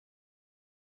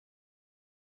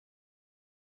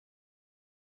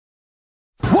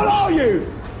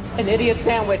you? An idiot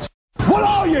sandwich. What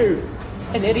are you?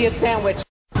 An idiot sandwich.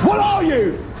 What are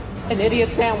you? An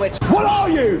idiot sandwich. What are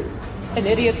you? An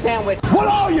idiot sandwich. What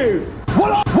are you?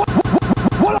 What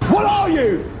are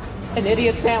you? An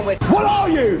idiot sandwich. What are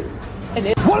you?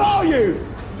 What are you?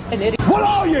 An idiot. What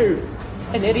are you?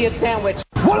 An idiot sandwich.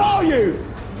 What are you?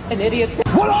 An idiot.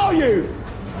 What are you?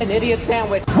 An idiot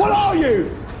sandwich. What are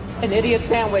you? An idiot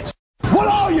sandwich. What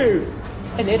are you?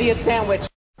 An idiot sandwich.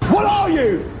 What are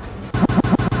you?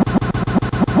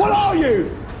 What are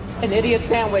you? An idiot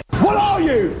sandwich. What are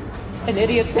you? An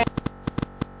idiot sandwich.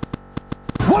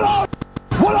 What are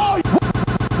you?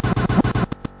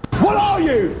 What are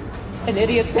you? An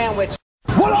idiot sandwich.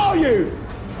 What are you?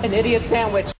 An idiot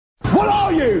sandwich. What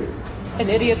are you? An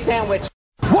idiot sandwich.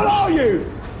 What are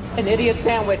you? An idiot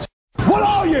sandwich. What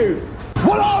are you?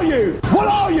 What are you? What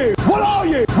are you? What are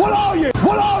you? What are you?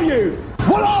 What are you?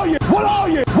 What are you? What are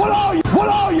you? What are you? What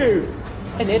are you?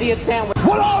 An idiot sandwich.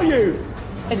 What are you?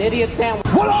 An idiot sandwich.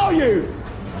 What are you?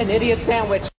 An idiot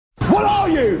sandwich. What are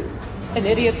you? An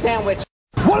idiot sandwich.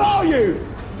 What are you?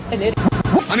 An idiot.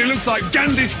 And it looks like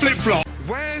Gandhi's flip-flop.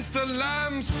 Where's the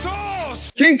lamb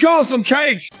sauce? King Carl, some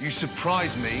cakes. You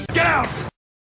surprise me. Get out!